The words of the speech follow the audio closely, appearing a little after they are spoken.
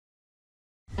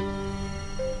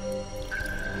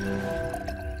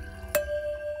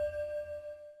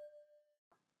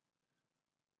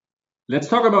Let's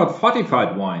talk about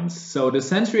fortified wines. So the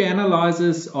sensory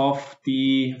analysis of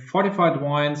the fortified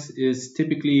wines is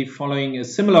typically following a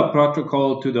similar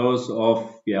protocol to those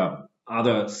of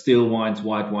other still wines,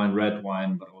 white wine, red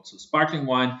wine, but also sparkling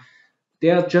wine.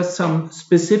 There are just some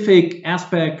specific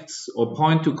aspects or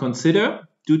point to consider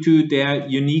due to their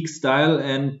unique style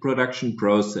and production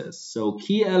process. So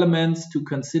key elements to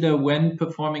consider when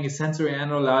performing a sensory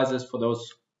analysis for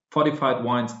those fortified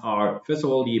wines are, first of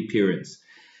all, the appearance.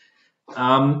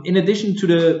 In addition to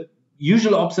the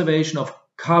usual observation of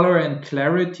color and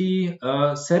clarity,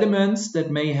 sediments that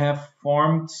may have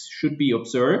formed should be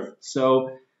observed. So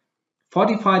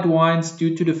fortified wines,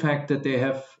 due to the fact that they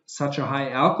have such a high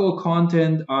alcohol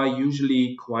content, are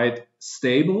usually quite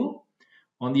stable.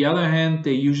 On the other hand,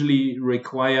 they usually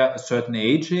require a certain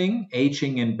aging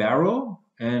in barrel.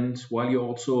 And while you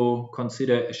also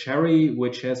consider a sherry,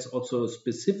 which has also a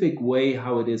specific way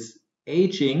how it is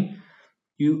aging,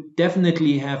 you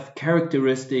definitely have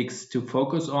characteristics to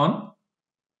focus on.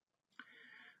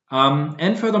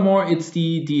 And furthermore, it's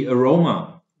the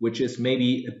aroma, which is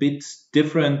maybe a bit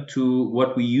different to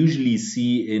what we usually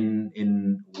see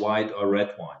in white or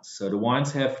red wines. So the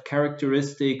wines have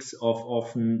characteristics of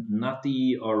often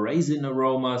nutty or raisin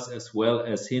aromas, as well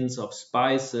as hints of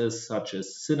spices such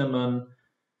as cinnamon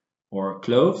or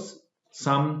cloves.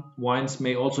 Some wines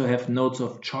may also have notes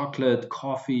of chocolate,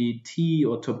 coffee, tea,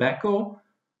 or tobacco.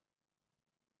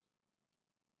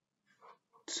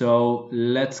 So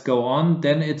let's go on.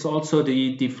 Then it's also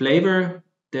the flavor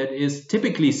that is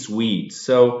typically sweet.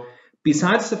 So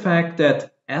besides the fact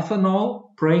that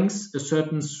ethanol brings a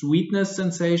certain sweetness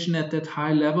sensation at that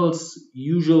high levels,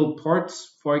 usual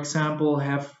ports, for example,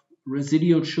 have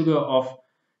residual sugar of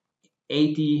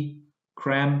 80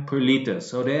 gram per liter.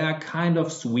 So they are kind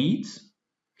of sweet.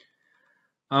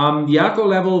 The alcohol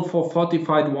level for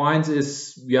fortified wines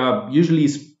is usually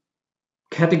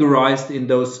categorized in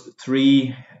those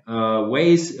three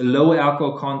ways. A low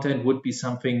alcohol content would be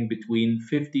something between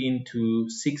 15 to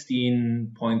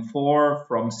 16.4.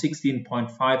 From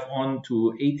 16.5 on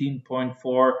to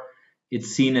 18.4, it's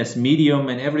seen as medium,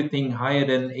 and everything higher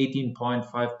than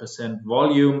 18.5%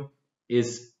 volume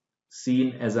is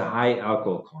seen as a high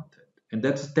alcohol content. And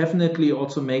that's definitely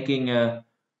also making a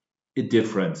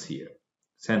difference here,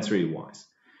 sensory-wise.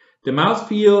 The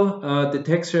mouthfeel, the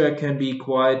texture can be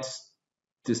quite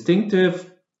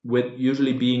distinctive, with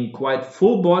usually being quite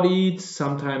full-bodied,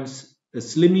 sometimes a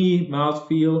slimy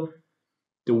mouthfeel.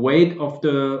 The weight of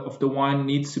the wine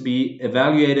needs to be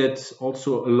evaluated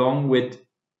also along with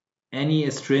any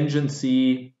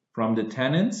astringency from the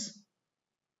tannins.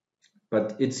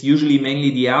 But it's usually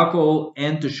mainly the alcohol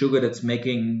and the sugar that's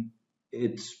making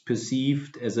it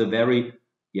perceived as a very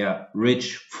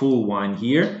rich, full wine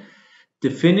here.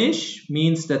 The finish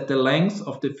means that the length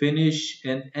of the finish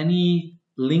and any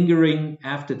lingering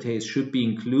aftertaste should be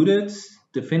included.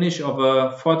 The finish of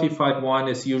a fortified wine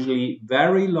is usually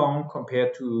very long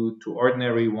compared to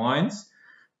ordinary wines,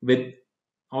 with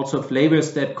also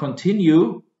flavors that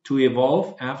continue to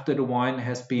evolve after the wine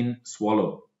has been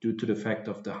swallowed due to the fact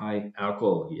of the high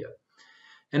alcohol here.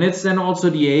 And it's then also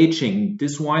the aging.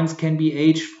 These wines can be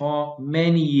aged for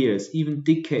many years, even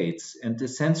decades, and the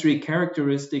sensory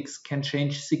characteristics can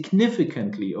change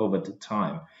significantly over the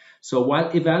time. So while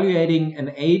evaluating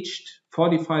an aged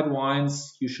fortified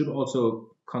wines, you should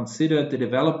also consider the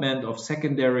development of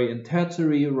secondary and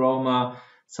tertiary aroma,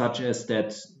 such as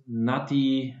that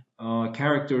nutty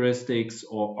characteristics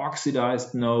or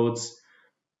oxidized notes,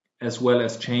 as well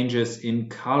as changes in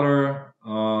color,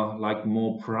 like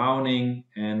more browning,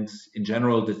 and in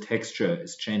general the texture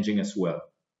is changing as well.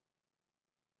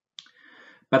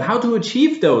 But how to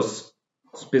achieve those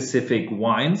specific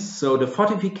wines? So the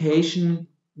fortification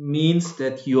means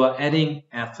that you are adding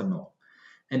ethanol,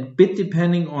 and bit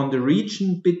depending on the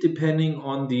region, bit depending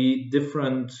on the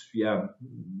different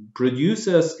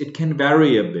producers, it can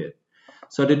vary a bit.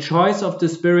 So the choice of the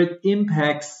spirit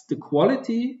impacts the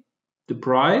quality, the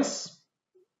price,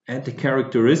 and the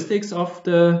characteristics of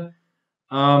the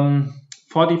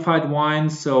fortified wine.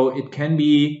 So it can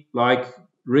be like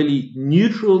really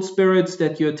neutral spirits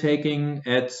that you're taking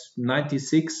at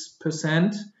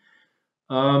 96%,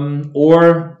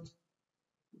 or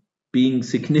being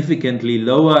significantly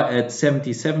lower at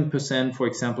 77%, for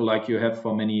example, like you have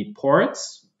for many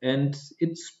ports. And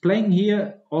it's playing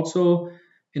here also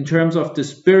in terms of the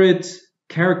spirit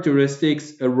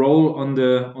characteristics a role on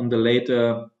the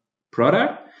later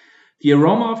product. The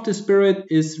aroma of the spirit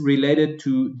is related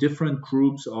to different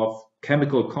groups of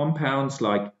chemical compounds,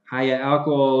 like higher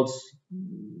alcohols.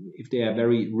 If they are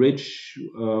very rich,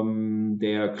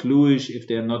 they are cluish. If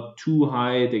they are not too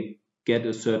high, they get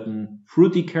a certain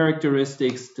fruity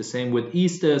characteristics. The same with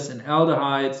esters and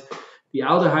aldehydes. The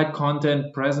aldehyde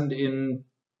content present in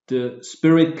the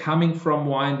spirit coming from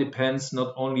wine depends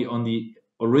not only on the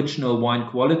original wine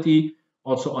quality,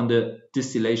 also on the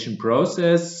distillation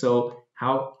process. So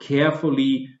how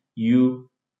carefully you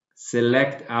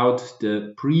select out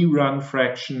the pre-run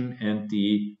fraction and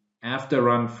the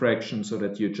after-run fraction, so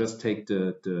that you just take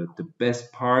the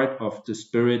best part of the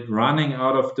spirit running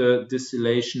out of the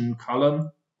distillation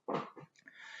column.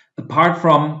 Apart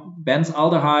from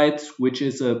benzaldehyde, which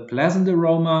is a pleasant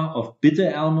aroma of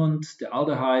bitter almond, the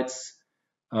aldehydes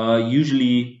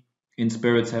usually in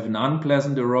spirits have an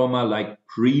unpleasant aroma like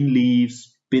green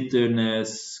leaves,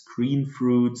 bitterness, green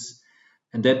fruits,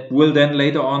 and that will then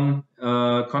later on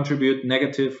contribute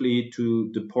negatively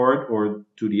to the port or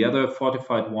to the other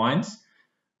fortified wines.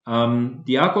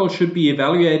 The alcohol should be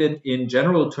evaluated in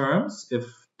general terms. If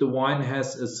the wine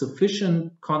has a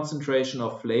sufficient concentration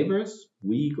of flavors,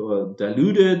 weak or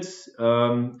diluted,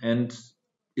 and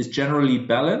is generally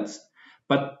balanced,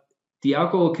 but the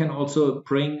alcohol can also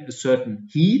bring a certain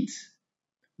heat,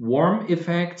 warm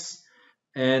effects,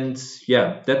 and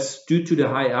yeah, that's due to the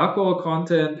high alcohol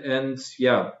content. And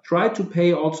yeah, try to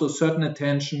pay also certain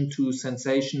attention to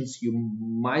sensations you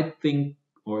might think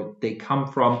or they come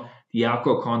from the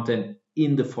alcohol content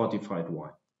in the fortified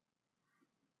wine.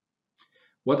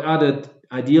 What are the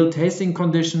ideal tasting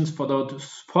conditions for those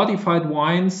fortified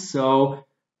wines? So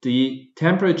the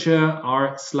temperature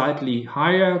are slightly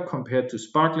higher compared to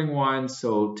sparkling wines,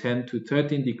 so 10 to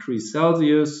 13 degrees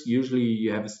Celsius. Usually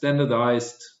you have a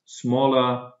standardized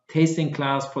smaller tasting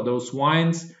glass for those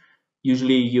wines.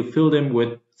 Usually you fill them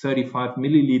with 35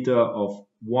 milliliter of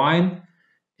wine,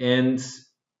 and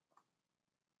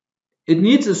it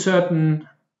needs a certain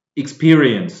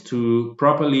experience to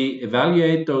properly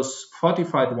evaluate those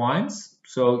fortified wines.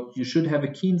 So you should have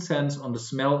a keen sense on the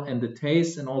smell and the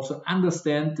taste, and also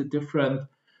understand the different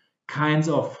kinds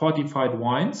of fortified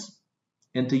wines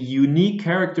and the unique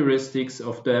characteristics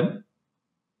of them.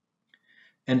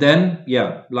 And then,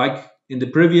 yeah, like in the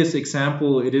previous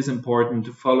example, it is important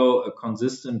to follow a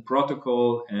consistent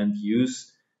protocol and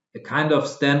use a kind of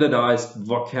standardized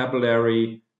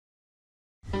vocabulary